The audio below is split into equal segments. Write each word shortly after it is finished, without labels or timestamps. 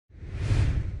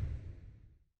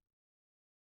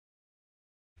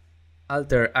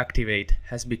Altair Activate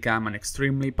has become an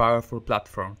extremely powerful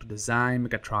platform to design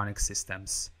mechatronic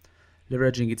systems.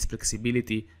 Leveraging its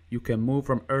flexibility, you can move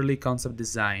from early concept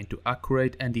design to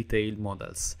accurate and detailed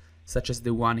models, such as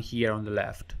the one here on the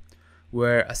left,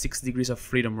 where a 6 degrees of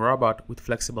freedom robot with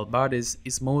flexible bodies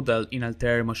is modeled in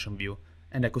Altair Motion View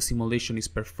and a co-simulation is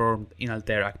performed in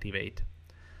Altair Activate.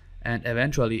 And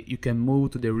eventually you can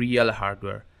move to the real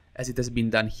hardware, as it has been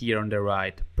done here on the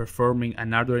right, performing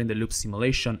an hardware-in-the-loop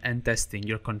simulation and testing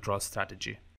your control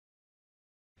strategy.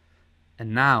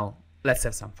 And now, let's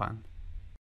have some fun.